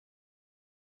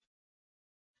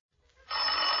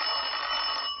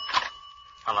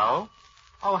Hello?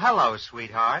 Oh, hello,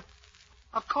 sweetheart.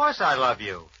 Of course I love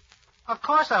you. Of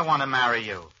course I want to marry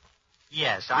you.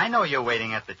 Yes, I know you're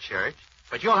waiting at the church,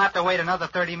 but you'll have to wait another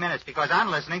 30 minutes because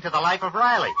I'm listening to The Life of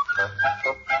Riley.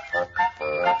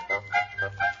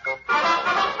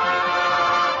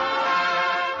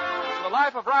 The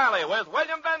Life of Riley with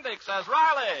William Bendix as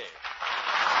Riley.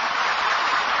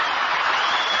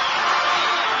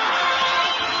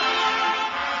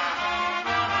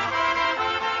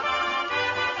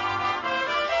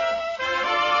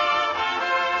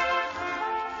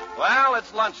 Well,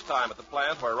 it's lunchtime at the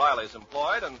plant where Riley's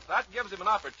employed, and that gives him an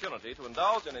opportunity to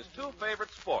indulge in his two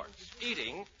favorite sports,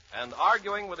 eating and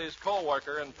arguing with his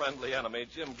co-worker and friendly enemy,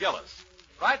 Jim Gillis.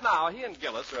 Right now, he and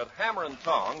Gillis are at hammer and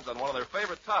tongs on one of their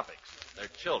favorite topics, their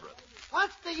children.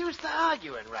 What's the use to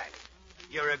arguing, Riley?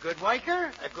 You're a good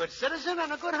worker, a good citizen,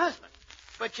 and a good husband.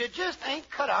 But you just ain't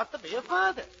cut out to be a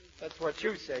father. That's what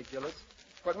you say, Gillis.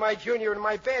 But my Junior and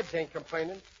my Babs ain't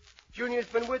complaining. Junior's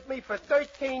been with me for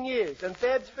 13 years, and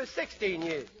Babs for 16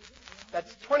 years.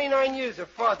 That's 29 years of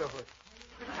fatherhood.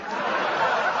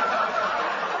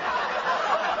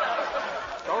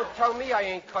 Don't tell me I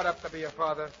ain't cut up to be a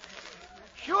father.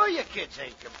 Sure your kids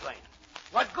ain't complaining.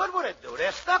 What good would it do?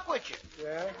 They're stuck with you.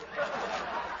 Yeah?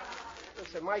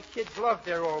 Listen, my kids love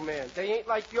their old man. They ain't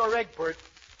like your Egbert.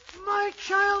 My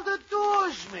child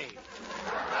adores me.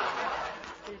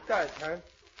 He does, huh?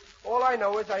 All I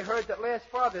know is I heard that last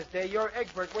Father's Day your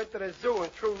Egbert went to the zoo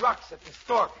and threw rocks at the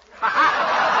stork.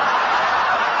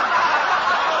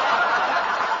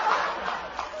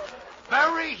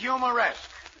 Very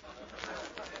humoresque.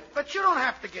 But you don't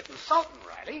have to get insulting,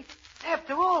 Riley.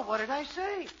 After all, what did I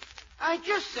say? I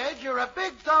just said you're a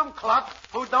big dumb cluck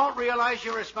who don't realize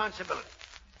your responsibility.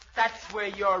 That's where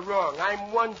you're wrong.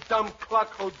 I'm one dumb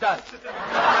cluck who does.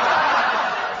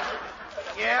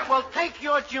 Yeah, well, take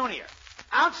your Junior.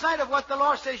 Outside of what the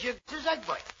law says you is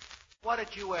Egbert. What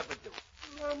did you ever do?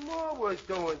 I'm always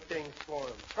doing things for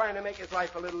him, trying to make his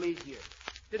life a little easier.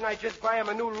 Didn't I just buy him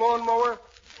a new lawnmower?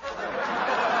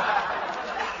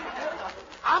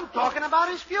 I'm talking about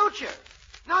his future.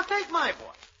 Now, take my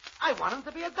boy. I want him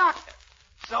to be a doctor.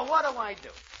 So what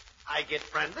do? I get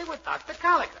friendly with Dr.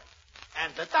 Calico.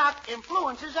 And the doc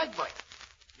influences Egbert.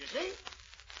 You see?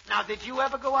 Now, did you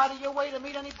ever go out of your way to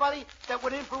meet anybody that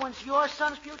would influence your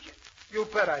son's future? You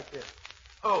bet I did.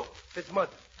 Who? His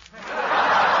mother.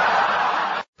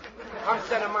 I'm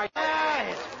sending my...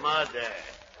 His mother.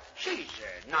 She's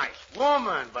a nice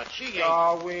woman, but she ain't...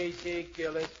 Go easy,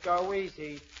 Gillis. Go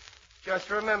easy. Just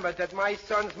remember that my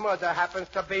son's mother happens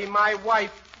to be my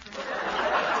wife.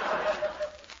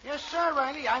 Yes, sir,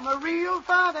 Riley. I'm a real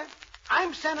father.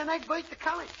 I'm sending Egbert to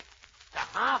college. To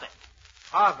Harvard.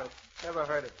 Harvard? Never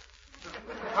heard of it.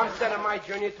 I'm sending my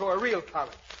Junior to a real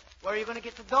college. Where are you going to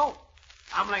get the dough?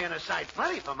 I'm laying aside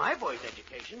plenty for my boy's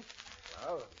education.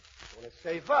 Oh, you want to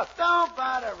save up. Don't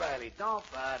bother, Riley. Don't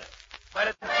bother. By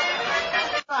the time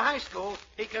he gets to high school,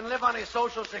 he can live on his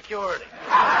Social Security.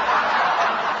 Oh,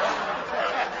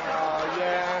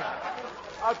 yeah.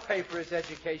 I'll pay for his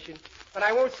education. But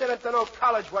I won't send him to no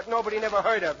college what nobody never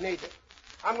heard of, neither.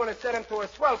 I'm going to send him to a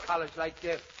swell college like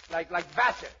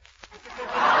Vassar.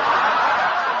 And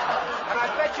I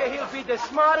bet you he'll be the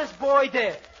smartest boy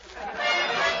there.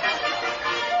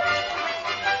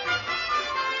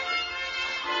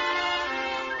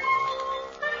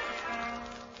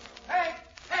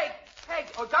 Hey,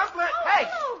 oh, Dumpler, hey!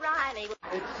 Oh, Riley.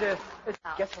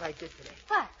 Guess what I did today?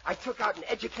 What? I took out an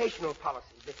educational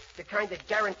policy, the kind that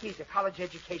guarantees a college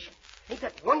education. Ain't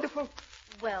that wonderful?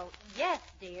 Well, yes,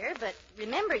 dear, but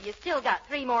remember, you still got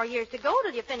 3 more years to go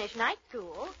till you finish night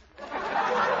school.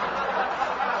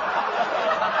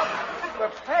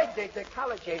 But, Peg, the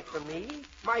college ain't for me.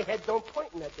 My head don't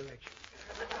point in that direction.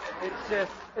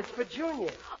 It's for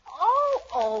Junior.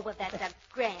 Oh, well, that's a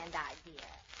grand idea.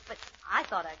 But I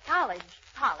thought a college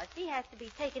policy has to be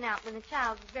taken out when the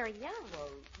child is very young.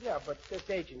 Well, yeah, but this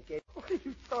agent gave... What are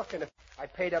you talking about? I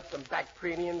paid up some back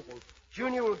premiums, and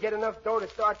Junior will get enough dough to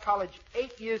start college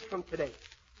 8 years from today.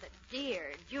 But,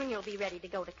 dear, Junior will be ready to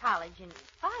go to college in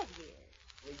 5 years.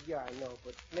 Well, yeah, I know,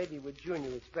 but maybe with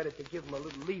Junior it's better to give him a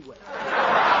little leeway.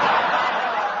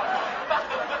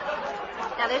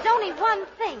 Now, there's only one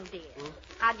thing, dear.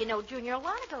 How do you know Junior will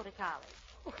want to go to college?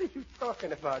 What are you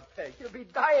talking about, Peg? You'll be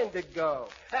dying to go.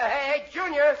 Hey,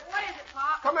 Junior! What is it,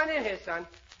 Pop? Come on in here, son.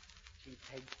 Gee,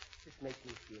 Peg, this makes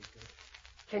me feel good.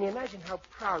 Can you imagine how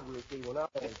proud we'll be when our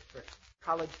boy's first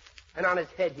college, and on his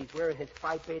head he's wearing his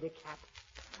Phi Beta cap?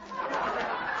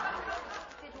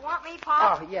 Did you want me,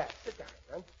 Pop? Oh, yeah. Sit down,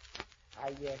 son.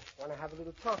 I want to have a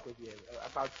little talk with you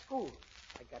about school.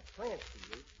 I got plans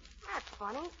for you. That's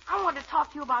funny. I wanted to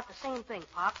talk to you about the same thing,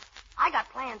 Pop. I got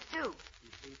plans, too.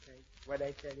 You see, Frank, what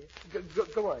I tell you?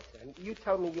 Go on, son. You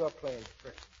tell me your plans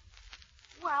first.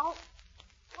 Well,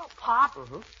 Pop,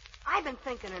 I've been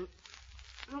thinking,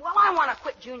 I want to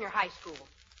quit junior high school.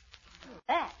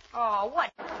 That. Oh,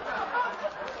 what?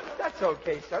 That's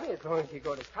okay, Sonny, as long as you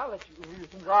go to college.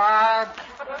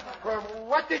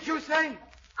 What did you say?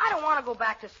 I don't want to go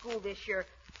back to school this year.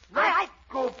 Go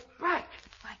back.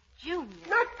 Why, Junior.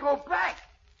 Not go back.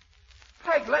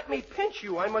 Peg, let me pinch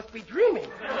you. I must be dreaming.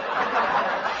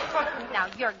 Now,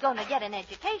 you're going to get an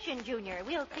education, Junior.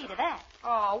 We'll see to that.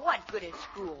 Oh, what good is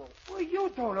school? Well,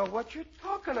 you don't know what you're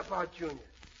talking about, Junior.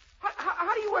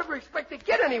 How do you ever expect to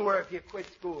get anywhere if you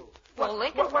quit school? Well,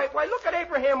 Lincoln... Why, look at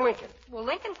Abraham Lincoln. Well,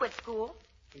 Lincoln quit school.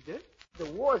 He did? The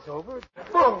war's over.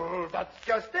 Oh, that's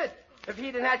just it. If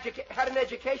he'd had an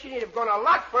education, he'd have gone a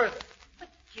lot further. But,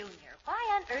 Junior, why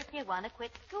on earth do you want to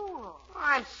quit school?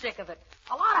 I'm sick of it.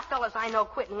 A lot of fellas I know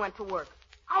quit and went to work.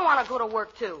 I want to go to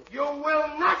work, too. You will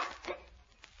not.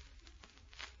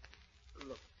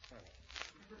 Look, Sonny,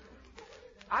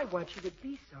 I want you to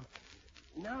be something.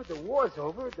 Now the war's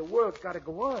over. The world's got to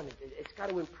go on. It's got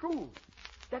to improve.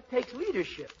 That takes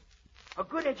leadership. A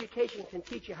good education can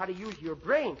teach you how to use your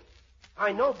brain.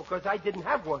 I know because I didn't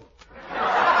have one.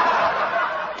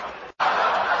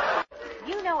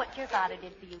 You know what your father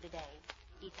did for you today.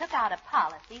 He took out a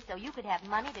policy so you could have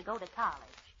money to go to college.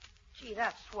 Gee,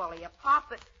 that's swell of you, Pop,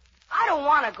 but I don't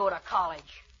want to go to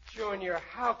college. Junior,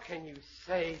 how can you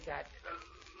say that?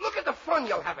 Look at the fun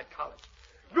you'll have at college.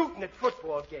 Rooting at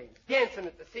football games, dancing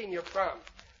at the senior prom,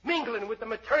 mingling with the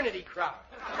maternity crowd.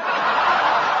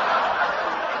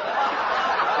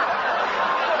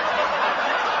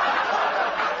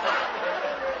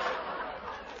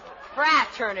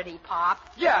 Fraternity, Pop.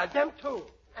 Yeah, them too.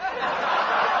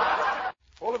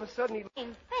 All of a sudden he...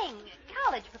 Same thing.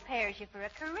 College prepares you for a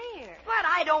career. But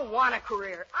I don't want a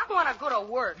career. I want to go to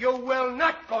work. You will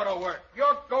not go to work.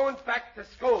 You're going back to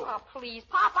school. Oh, please,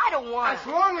 Pop, I don't want As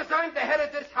to. long as I'm the head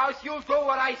of this house, you'll do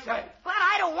what I say. But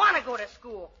I don't want to go to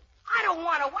school. I don't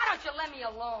want to. Why don't you let me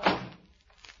alone?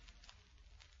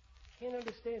 Can't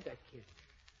understand that kid.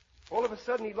 All of a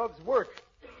sudden he loves work.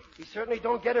 He certainly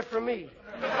don't get it from me.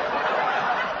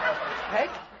 Peg,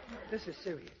 this is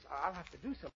serious. I'll have to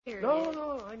do something. Serious?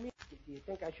 No, I mean, do you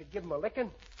think I should give him a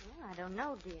licking? Well, I don't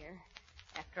know, dear.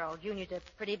 After all, Junior's a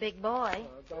pretty big boy.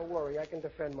 Don't worry, I can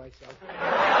defend myself.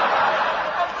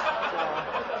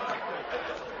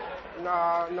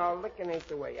 No, licking ain't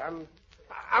the way. I'm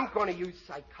going to use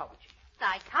psychology.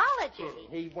 Psychology?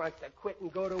 He wants to quit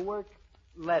and go to work.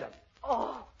 Let him.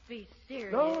 Oh, be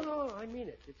serious. No, I mean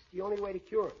it. It's the only way to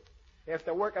cure him.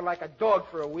 After working like a dog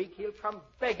for a week, he'll come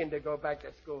begging to go back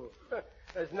to school.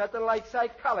 There's nothing like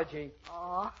psychology.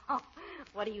 Oh,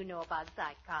 what do you know about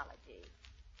psychology?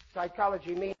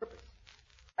 Psychology means purpose.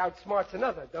 Outsmarts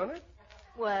another, don't it?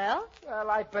 Well? Well,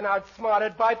 I've been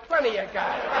outsmarted by plenty of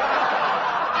guys.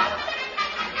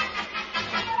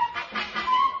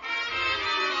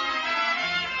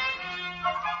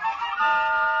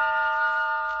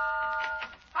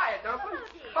 Hiya, Dumpling.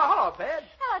 Oh, hello, Bed.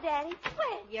 Hello, Daddy.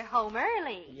 Well, you're home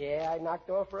early. Yeah, I knocked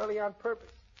off early on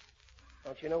purpose.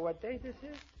 Don't you know what day this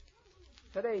is?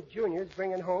 Today, Junior's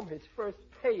bringing home his first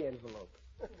pay envelope.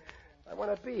 I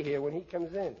want to be here when he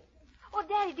comes in. Oh,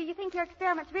 Daddy, do you think your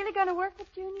experiment's really going to work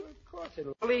with Junior? Of course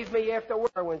it'll. Believe me, after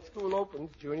work, when school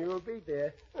opens, Junior will be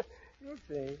there. You'll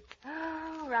see.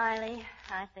 Oh, Riley,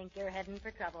 I think you're heading for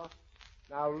trouble.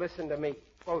 Now, listen to me,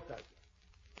 both of you.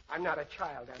 I'm not a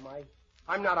child, am I?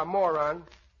 I'm not a moron.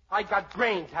 I got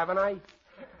brains, haven't I?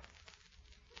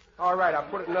 All right, I'll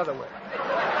put it another way.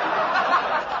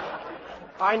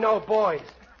 I know boys.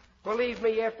 Believe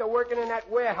me, after working in that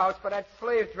warehouse for that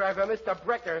slave driver, Mr.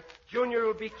 Brecker, Junior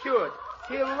will be cured.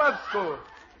 He'll love school.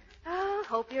 Oh,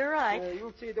 hope you're right.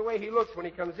 You'll see the way he looks when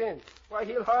he comes in. Why,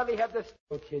 he'll hardly have the...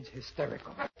 Oh, kid's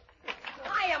hysterical.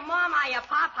 Hiya, Mom. Hiya,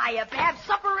 Pop. Hiya, Bab.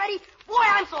 Supper ready? Boy,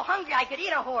 I'm so hungry I could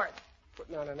eat a horse.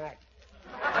 Putting on an act.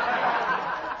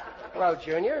 Well,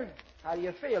 Junior, how do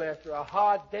you feel after a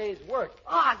hard day's work?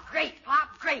 Oh, great,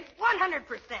 Pop. Great. 100%.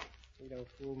 You don't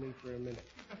fool me for a minute.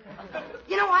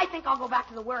 You know, I think I'll go back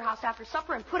to the warehouse after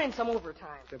supper and put in some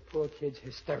overtime. The poor kid's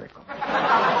hysterical.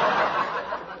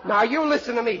 Now, you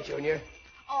listen to me, Junior.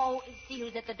 Oh, see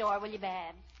who's at the door, will you,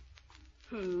 Babs?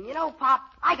 You know, Pop,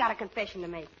 I got a confession to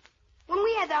make. When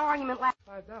we had that argument last...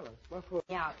 $5. What for?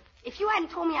 Yeah. If you hadn't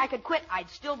told me I could quit,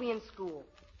 I'd still be in school.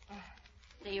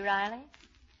 See, Riley?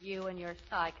 You and your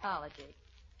psychology.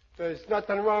 There's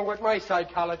nothing wrong with my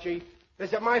psychology.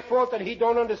 Is it my fault that he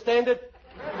don't understand it?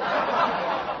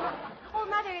 Oh,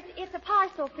 Mother, it's a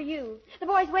parcel for you. The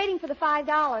boy's waiting for the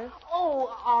 $5.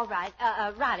 Oh, all right.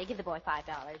 Riley, give the boy $5.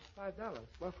 $5?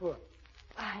 What for?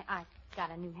 I got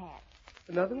a new hat.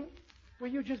 Another one? Well,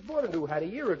 you just bought a new hat a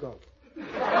year ago.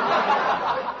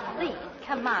 Please,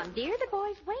 come on, dear. The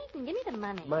boy's waiting. Give me the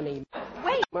money. Money.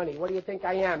 Wait. Money. What do you think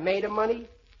I am, made of money?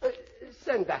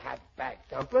 Send the hat back,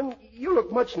 Dumplin'. You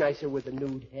look much nicer with a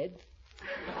nude head.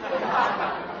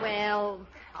 Well,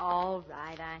 all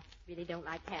right. I really don't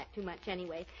like hat too much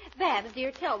anyway. Babs,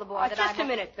 dear, tell the boy that Just a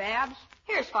minute, Babs.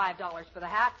 Here's $5 for the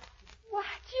hat. Why,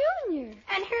 Junior.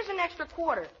 And here's an extra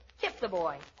quarter. Tip the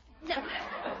boy. No,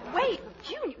 wait,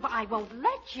 Junior, I won't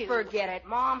let you. Forget it,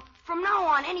 Mom. From now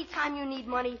on, anytime you need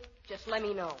money, just let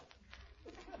me know.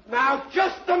 Now,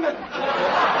 just a minute.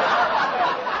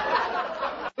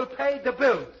 We'll pay the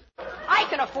bills. I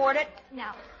can afford it.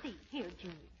 Now, see, here,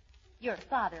 Junior. Your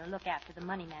father will look after the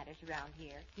money matters around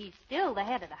here. He's still the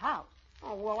head of the house.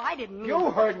 Oh, well, I didn't mean...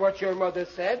 You heard what your mother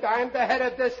said. I'm the head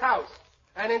of this house.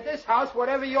 And in this house,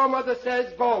 whatever your mother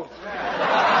says goes.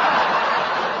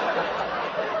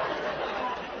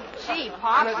 Gee,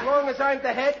 Pop. And as long as I'm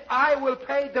the head, I will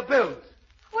pay the bills.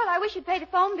 Well, I wish you'd pay the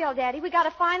phone bill, Daddy. We got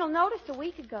a final notice a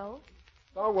week ago.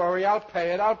 Don't worry, I'll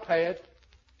pay it.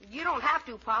 You don't have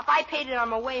to, Pop. I paid it on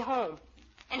my way home.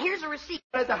 And here's a receipt.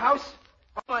 At the house?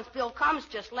 Once bill comes,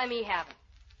 just let me have it.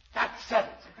 That's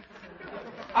settled.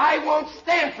 I won't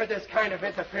stand for this kind of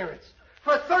interference.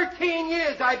 For 13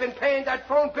 years, I've been paying that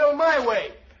phone bill my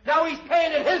way. Now he's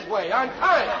paying it his way, on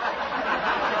time.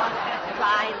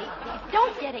 Riley, please,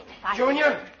 don't get excited.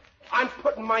 Junior, I'm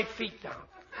putting my feet down.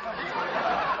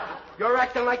 You're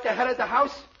acting like the head of the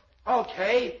house?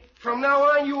 Okay. From now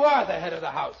on, you are the head of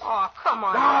the house. Oh, come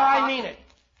on. No, I mean it.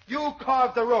 You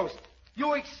carved the roast.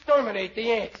 You exterminate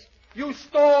the ants. You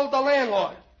stole the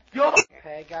landlord. You...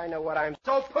 Peg, I know what I'm...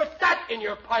 So put that in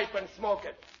your pipe and smoke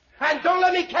it. And don't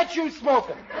let me catch you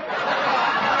smoking.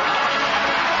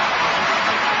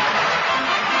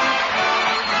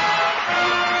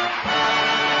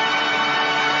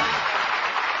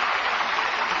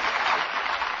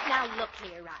 Now, look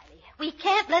here, Riley. We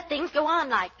can't let things go on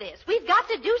like this. We've got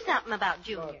to do something about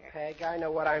Junior. Look, Peg, I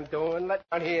know what I'm doing. Let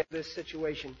me hear this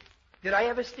situation. Did I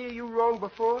ever steer you wrong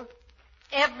before?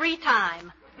 Every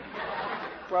time.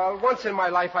 Well, once in my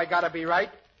life I gotta be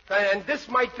right. And this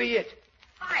might be it.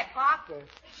 Hi, Pop.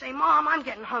 Say, Mom, I'm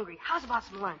getting hungry. How's about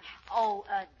some lunch? Oh,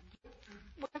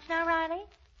 lunch now, Riley?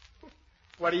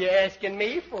 What are you asking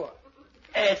me for?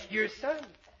 Ask your son.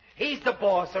 He's the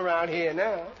boss around here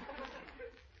now.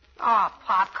 Oh,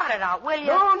 Pop, cut it out, will you?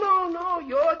 No,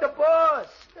 you're the boss.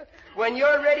 When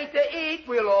you're ready to eat,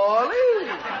 we'll all eat.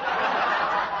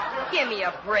 Give me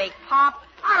a break, Pop.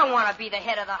 I don't want to be the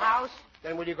head of the house.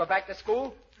 Then will you go back to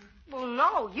school? Well,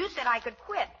 no. You said I could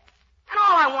quit. And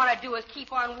all I want to do is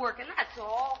keep on working, that's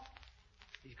all.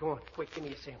 He's going. Quick, give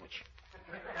me a sandwich.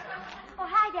 Oh,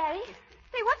 hi, Daddy.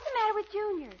 Say, what's the matter with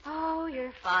Junior? Oh,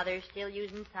 your father's still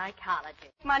using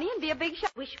psychology. Money and be a big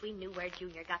shot. Wish we knew where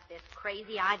Junior got this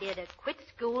crazy idea to quit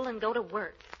school and go to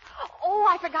work. Oh,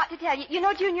 I forgot to tell you. You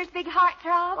know Junior's big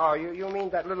heartthrob? Oh, you mean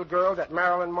that little girl, that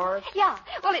Marilyn Morris? Yeah.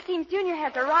 Well, it seems Junior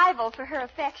has a rival for her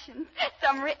affection.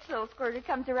 Some rich little squirter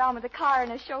comes around with a car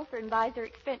and a chauffeur and buys her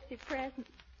expensive presents.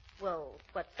 Well,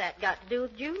 what's that got to do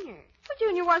with Junior? Well,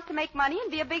 Junior wants to make money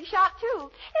and be a big shot, too.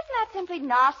 Isn't that simply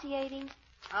nauseating?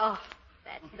 Oh,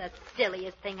 that's the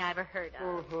silliest thing I ever heard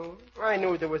of. Mm-hmm. I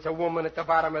knew there was a woman at the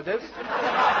bottom of this.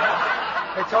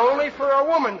 It's only for a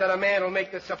woman that a man will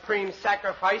make the supreme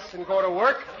sacrifice and go to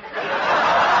work.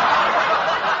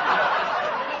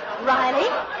 Riley?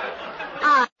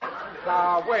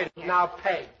 Now, wait. Now,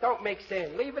 Peg, don't mix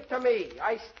in. Leave it to me.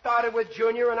 I started with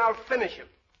Junior, and I'll finish him.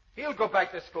 He'll go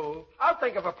back to school. I'll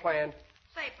think of a plan.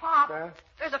 Say, Pop,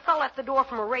 there's a fella at the door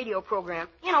from a radio program.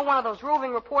 You know, one of those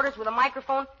roving reporters with a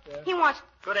microphone? Yeah. He wants...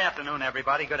 Good afternoon,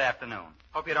 everybody. Good afternoon.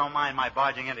 Hope you don't mind my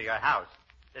barging into your house.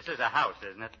 This is a house,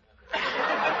 isn't it?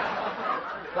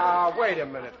 Now, wait a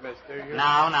minute, mister.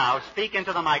 Now, speak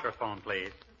into the microphone,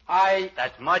 please.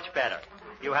 That's much better.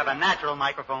 You have a natural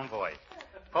microphone voice.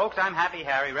 Folks, I'm Happy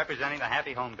Harry, representing the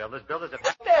Happy Home Builders.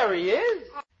 There he is.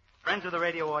 Friends of the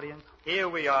radio audience, here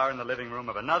we are in the living room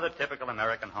of another typical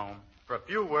American home for a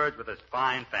few words with this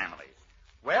fine family.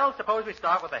 Well, suppose we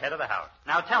start with the head of the house.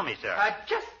 Now, tell me, sir.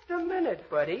 Just a minute,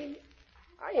 buddy.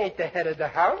 I ain't the head of the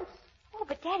house. Oh,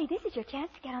 but, Daddy, this is your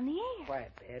chance to get on the air.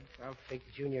 Quiet, Dad. I'll fake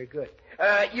Junior good.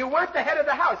 You weren't the head of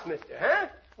the house, mister, huh?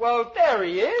 Well, there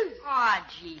he is. Aw,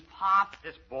 gee, Pop.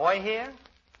 This boy here?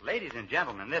 Ladies and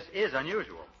gentlemen, this is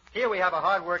unusual. Here we have a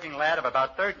hard-working lad of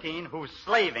about 13 who's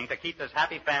slaving to keep this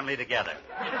happy family together.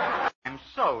 I'm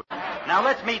so... Now,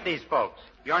 let's meet these folks.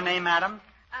 Your name, madam?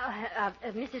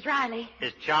 Mrs. Riley.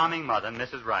 His charming mother,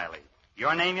 Mrs. Riley.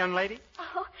 Your name, young lady?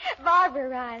 Oh, Barbara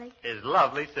Riley. His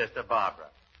lovely sister, Barbara.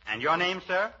 And your name,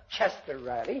 sir? Chester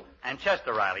Riley. And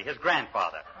Chester Riley, his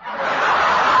grandfather.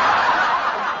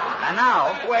 And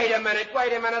now... Wait a minute.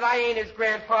 I ain't his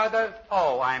grandfather.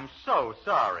 Oh, I'm so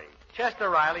sorry. Chester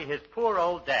Riley, his poor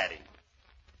old daddy.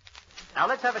 Now,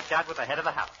 let's have a chat with the head of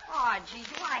the house. Oh, gee,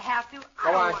 do I have to?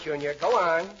 Go on, Junior. Go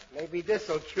on. Maybe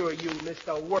this'll cure you,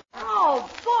 Mr. Work. Oh,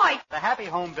 boy. The Happy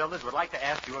Home Builders would like to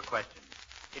ask you a question.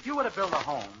 If you were to build a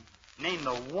home, name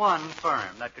the one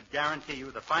firm that could guarantee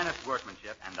you the finest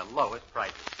workmanship and the lowest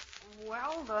prices.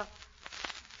 Well,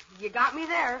 you got me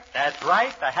there. That's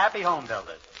right, the Happy Home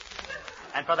Builders.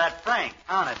 And for that frank,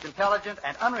 honest, intelligent,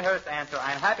 and unrehearsed answer,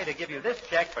 I'm happy to give you this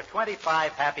check for $25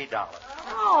 happy dollars.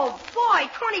 Oh, boy,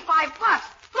 $25.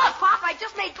 Look, Pop, I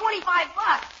just made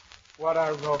 $25. What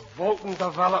a revolting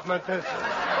development this is.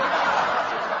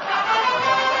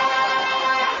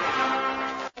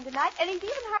 And tonight, and he's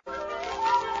even hard.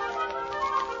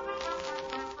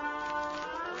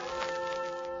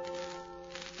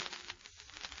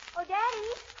 Oh,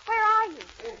 Daddy, where are you?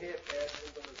 In here, Pat,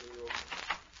 in the living room.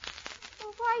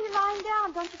 Well, why are you lying down?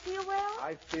 Don't you feel well?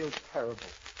 I feel terrible.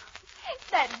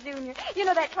 That Junior. You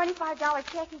know that $25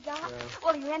 check he got? Yeah.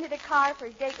 Well, he rented a car for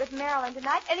his date with Marilyn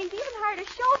tonight, and he's even hired a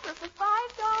chauffeur for $5.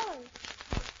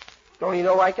 Don't you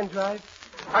know I can drive?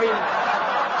 I mean,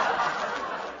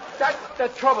 that's the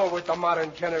trouble with the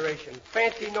modern generation.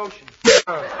 Fancy notions.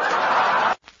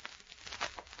 Dad,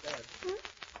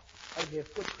 I hear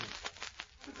footprints.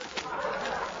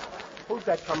 Who's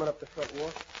that coming up the front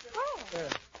walk? Where? There,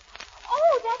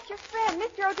 Oh, that's your friend,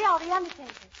 Mr. Odell, the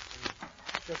undertaker.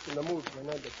 just in the mood for an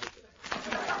undertaker.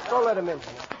 Don't let him in,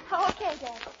 honey. Oh, okay,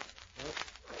 Dad.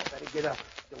 Better get up.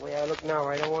 The way I look now,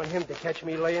 I don't want him to catch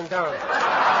me laying down. Good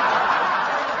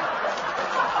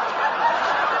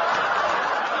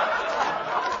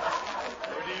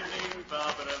evening,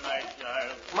 Barbara, my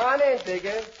child. Come on in,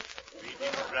 Digger.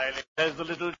 Greetings, Riley. There's the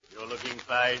little... You're looking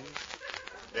fine.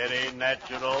 Very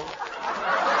natural.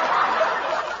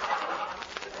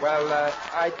 Well,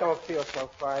 I don't feel so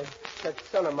fine. That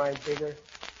son of mine, Digger.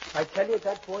 I tell you,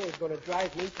 that boy is going to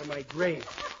drive me to my grave.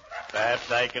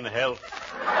 Perhaps I can help.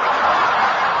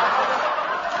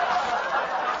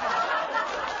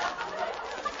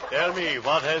 Tell me,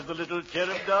 what has the little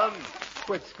cherub done?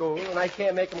 Quit school, and I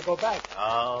can't make him go back.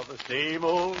 Ah, the same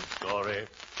old story.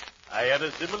 I had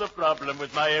a similar problem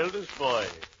with my eldest boy,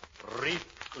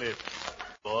 Reefcliff.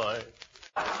 Boy,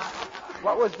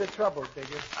 What was the trouble,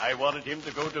 Digger? I wanted him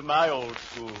to go to my old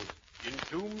school in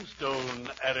Tombstone,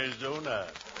 Arizona.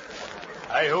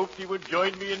 I hoped he would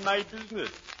join me in my business,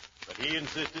 but he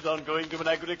insisted on going to an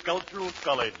agricultural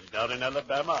college down in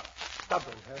Alabama.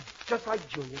 Stubborn, huh? Just like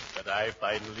Junior. But I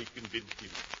finally convinced him.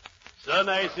 Son,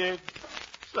 I said,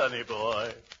 sonny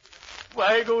boy,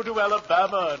 why go to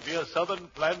Alabama and be a southern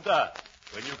planter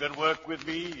when you can work with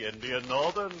me and be a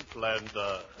northern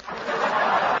planter?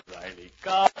 Riley,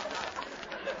 come.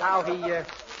 Now he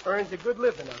earns a good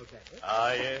living out there. Huh?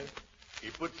 Ah, yes. He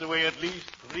puts away at least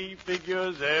 3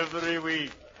 figures every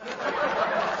week.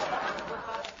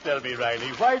 Tell me, Riley,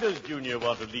 why does Junior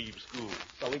want to leave school?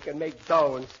 So he can make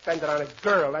dough and spend it on a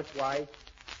girl, that's why.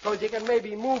 So he can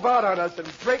maybe move out on us and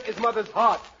break his mother's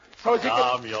heart. So he can...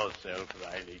 Calm yourself,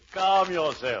 Riley. Calm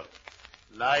yourself.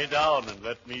 Lie down and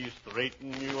let me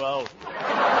straighten you out.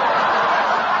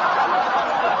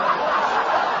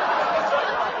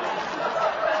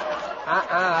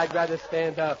 I'd rather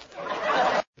stand up.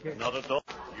 Not at all.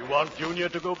 You want Junior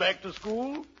to go back to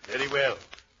school? Very well.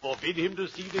 Forbid him to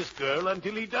see this girl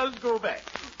until he does go back.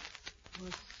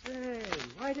 Well, say,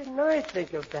 why didn't I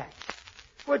think of that?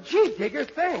 Well, gee, Digger,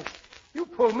 thanks. You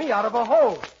pulled me out of a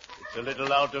hole. It's a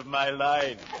little out of my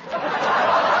line.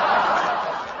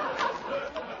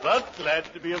 But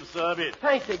glad to be of service.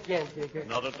 Thanks again, Digger.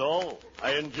 Not at all.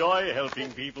 I enjoy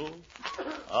helping people.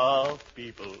 Ah,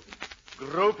 people.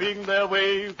 Groping their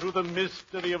way through the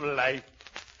mystery of life.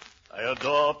 I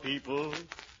adore people.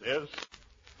 Yes.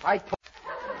 I told...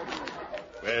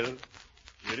 Well,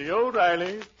 cheerio,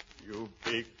 Riley. You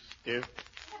big stiff.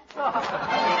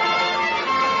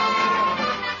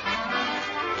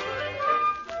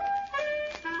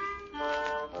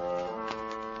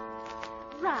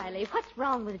 Riley, what's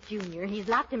wrong with Junior? He's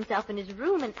locked himself in his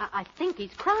room, and I think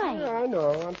he's crying. Yeah, I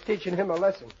know. I'm teaching him a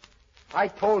lesson. I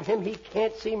told him he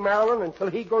can't see Marilyn until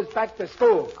he goes back to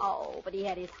school. Oh, but he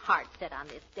had his heart set on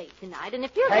this date tonight, and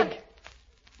if you're... Head.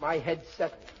 My head's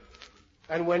settled.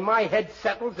 And when my head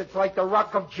settles, it's like the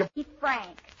Rock of Gibraltar. He's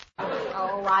Frank.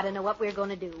 Oh, I don't know what we're going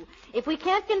to do. If we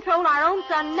can't control our own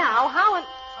son now, how in...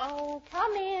 Oh,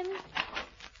 come in.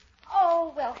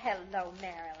 Oh, well, hello,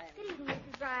 Marilyn. Good evening,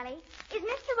 Mrs. Riley. Is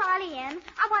Mr. Riley in?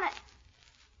 I want to...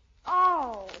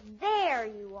 Oh, there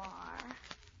you are.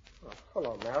 Oh,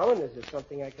 hello, Marilyn. Is there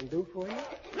something I can do for you?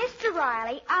 Mr.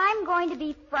 Riley, I'm going to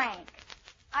be frank.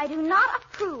 I do not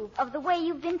approve of the way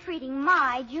you've been treating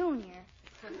my Junior.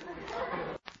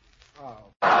 Oh.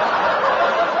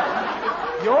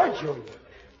 Your Junior?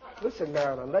 Listen,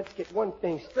 Marilyn, let's get one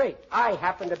thing straight. I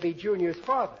happen to be Junior's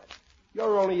father.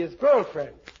 You're only his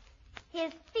girlfriend.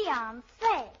 His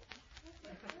fiancée.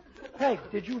 Peg,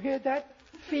 did you hear that?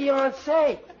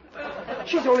 Fiancée.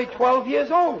 She's only 12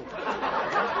 years old. 12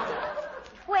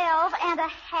 and a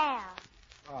half.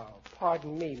 Oh,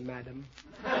 pardon me, madam.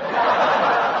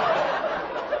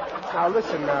 Now,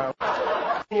 listen, Marilyn.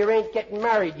 You ain't getting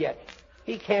married yet.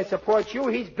 He can't support you.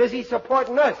 He's busy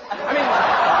supporting us.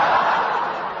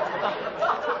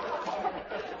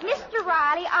 Mr.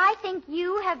 Riley, I think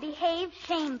you have behaved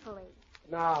shamefully.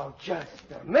 Now, just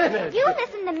a minute. You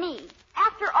listen to me.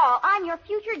 After all, I'm your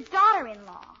future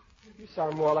daughter-in-law. You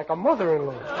sound more like a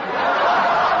mother-in-law.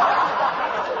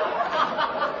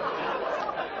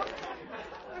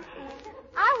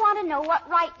 I want to know what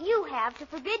right you have to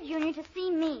forbid Junior to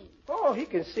see me. Oh, he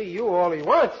can see you all he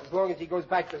wants as long as he goes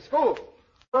back to school.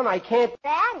 Well, I can't...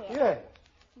 That is? Yeah.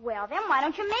 Well, then why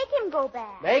don't you make him go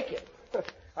back? Make him?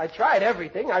 I tried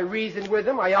everything. I reasoned with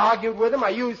him. I argued with him. I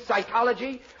used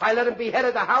psychology. I let him be head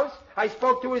of the house. I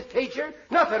spoke to his teacher.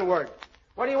 Nothing worked.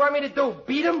 What do you want me to do,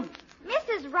 beat him?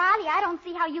 Mrs. Riley, I don't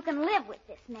see how you can live with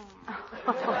this man.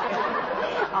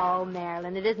 Oh,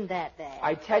 Marilyn, it isn't that bad.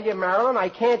 I tell you, Marilyn, I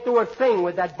can't do a thing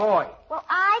with that boy. Well,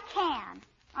 I can.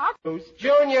 Bruce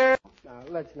Junior. Now,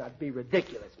 let's not be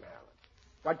ridiculous, Marilyn.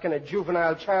 What can a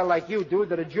juvenile child like you do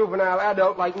that a juvenile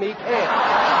adult like me can't?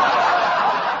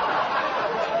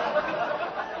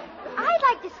 I'd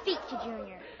like to speak to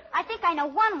Junior. I think I know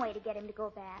one way to get him to go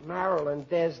back. Marilyn,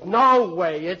 there's no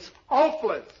way. It's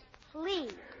hopeless.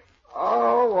 Please.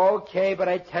 Oh, okay, but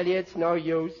I tell you it's no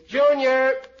use.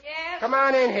 Junior! Yes? Come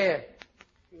on in here.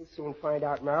 You'll soon find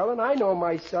out, Marilyn. I know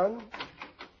my son.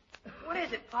 What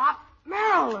is it, Pop?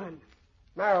 Marilyn.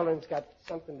 Marilyn's got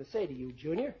something to say to you,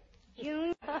 Junior.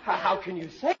 Junior, How can you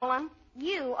say? Marilyn?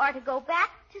 you are to go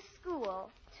back to school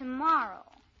tomorrow.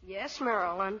 Yes,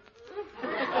 Marilyn.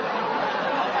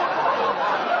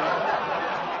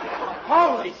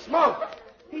 Holy smoke!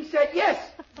 He said yes.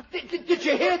 Did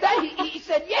you hear that? He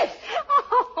said yes.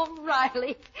 Oh,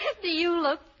 Riley, do you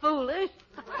look foolish?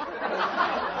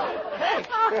 Heck.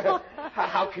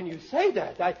 How can you say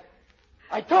that?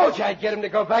 I told you I'd get him to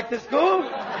go back to school.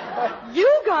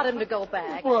 You got him to go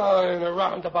back. Well, in a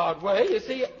roundabout way. You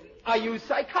see, I use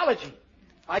psychology.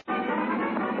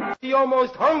 He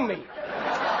almost hung me.